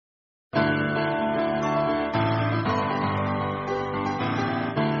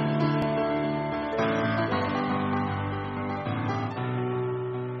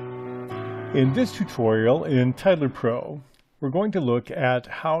In this tutorial in Titler Pro, we're going to look at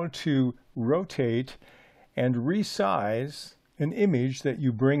how to rotate and resize an image that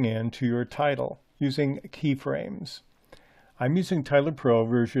you bring into your title using keyframes. I'm using Titler Pro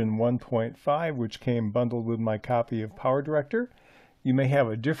version 1.5, which came bundled with my copy of PowerDirector. You may have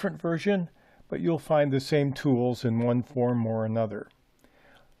a different version, but you'll find the same tools in one form or another.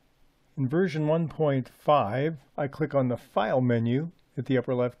 In version 1.5, I click on the File menu at the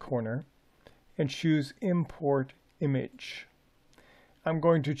upper left corner and choose Import Image. I'm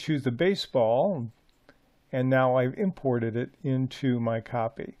going to choose the baseball, and now I've imported it into my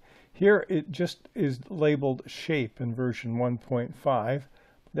copy. Here it just is labeled Shape in version 1.5.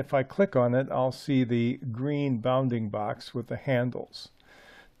 If I click on it, I'll see the green bounding box with the handles.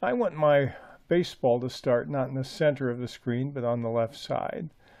 I want my baseball to start not in the center of the screen, but on the left side.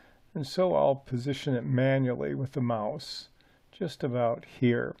 And so I'll position it manually with the mouse, just about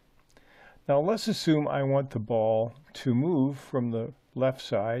here. Now let's assume I want the ball to move from the left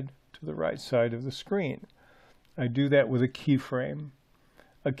side to the right side of the screen. I do that with a keyframe.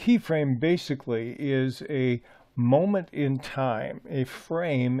 A keyframe basically is a moment in time, a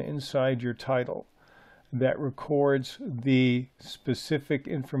frame inside your title that records the specific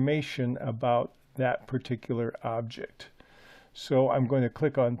information about that particular object. So I'm going to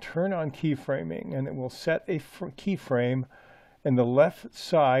click on Turn on Keyframing, and it will set a keyframe in the left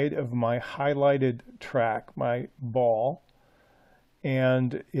side of my highlighted track, my ball,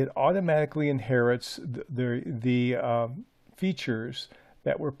 and it automatically inherits the features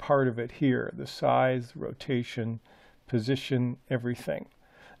that were part of it here, the size, rotation, position, everything.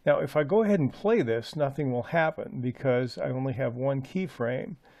 Now if I go ahead and play this, nothing will happen because I only have one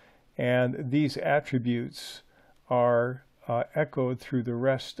keyframe, and these attributes are echoed through the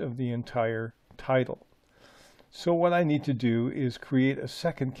rest of the entire title. So what I need to do is create a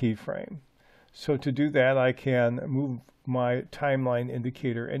second keyframe. So to do that, I can move my timeline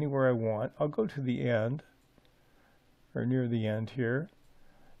indicator anywhere I want. I'll go to the end, or near the end here,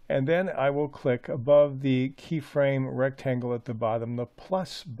 and then I will click above the keyframe rectangle at the bottom, the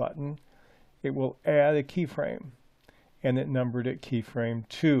plus button. It will add a keyframe, and it numbered at keyframe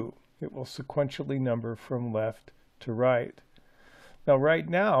 2. It will sequentially number from left to right. Now right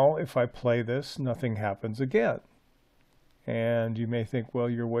now, if I play this, nothing happens again. And you may think, well,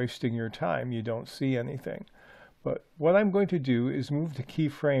 you're wasting your time, you don't see anything. But what I'm going to do is move to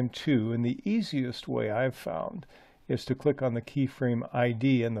keyframe 2, and the easiest way I've found is to click on the keyframe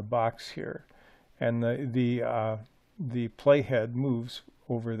ID in the box here. And the playhead moves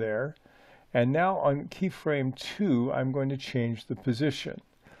over there. And now on keyframe 2, I'm going to change the position.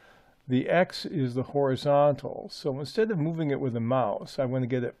 The X is the horizontal, so instead of moving it with a mouse, I want to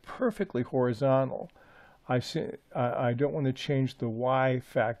get it perfectly horizontal. I don't want to change the Y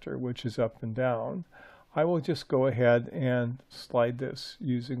factor, which is up and down. I will just go ahead and slide this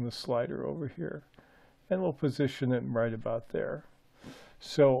using the slider over here, and we'll position it right about there.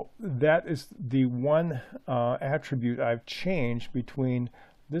 So that is the one attribute I've changed between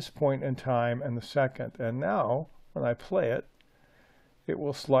this point in time and the second. And now, when I play it, it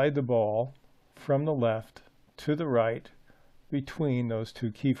will slide the ball from the left to the right between those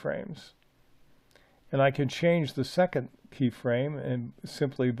two keyframes. And I can change the second keyframe and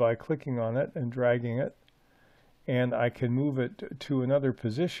simply by clicking on it and dragging it, and I can move it to another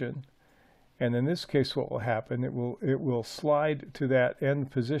position. And in this case, what will happen, it will slide to that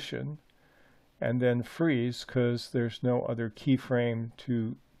end position and then freeze because there's no other keyframe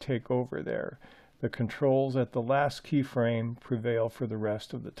to take over there. The controls at the last keyframe prevail for the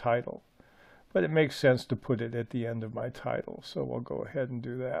rest of the title. But it makes sense to put it at the end of my title, so we'll go ahead and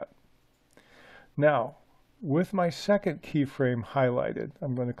do that. Now, with my second keyframe highlighted,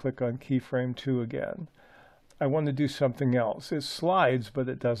 I'm going to click on keyframe 2 again. I want to do something else. It slides, but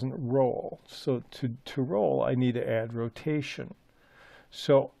it doesn't roll. So to roll, I need to add rotation.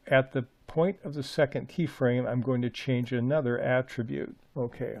 So at the point of the second keyframe, I'm going to change another attribute.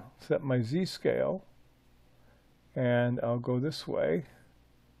 Okay, I'll set my Z scale, and I'll go this way,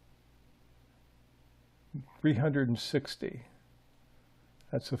 360.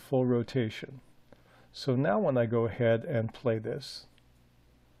 That's a full rotation. So now when I go ahead and play this,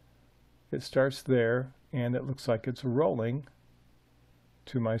 it starts there, and it looks like it's rolling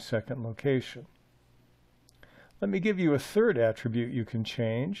to my second location. Let me give you a third attribute you can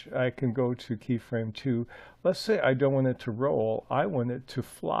change. I can go to keyframe 2. Let's say I don't want it to roll, I want it to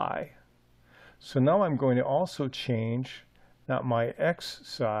fly. So now I'm going to also change not my X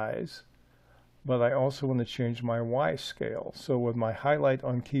size, but I also want to change my Y scale. So with my highlight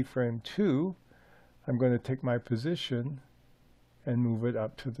on keyframe 2, I'm going to take my position and move it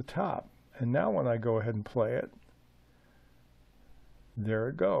up to the top. And now when I go ahead and play it, there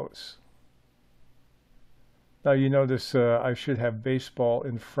it goes. Now you notice I should have baseball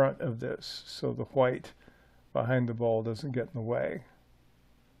in front of this so the white behind the ball doesn't get in the way.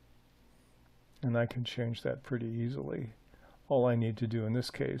 And I can change that pretty easily. All I need to do in this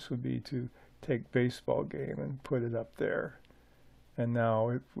case would be to take baseball game and put it up there. And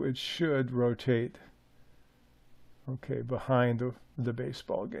now it should rotate, okay, behind the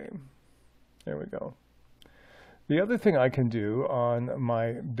baseball game. There we go. The other thing I can do on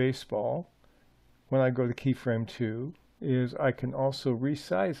my baseball, when I go to keyframe 2, is I can also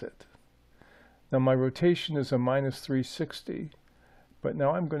resize it. Now my rotation is a -360, but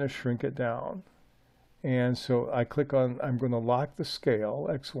now I'm going to shrink it down. And so I click on, I'm going to lock the scale,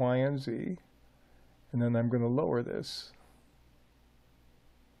 X, Y, and Z, and then I'm going to lower this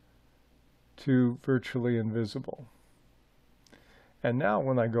to virtually invisible. And now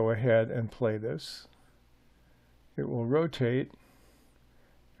when I go ahead and play this, it will rotate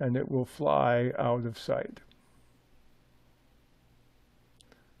and it will fly out of sight.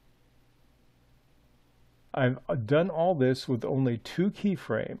 I've done all this with only 2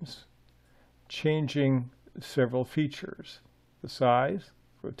 keyframes, changing several features: the size,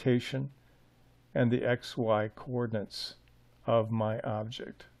 rotation, and the XY coordinates of my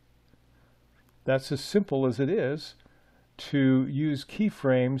object. That's as simple as it is to use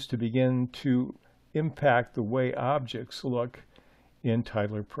keyframes to begin to impact the way objects look in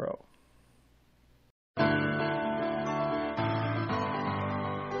Titler Pro.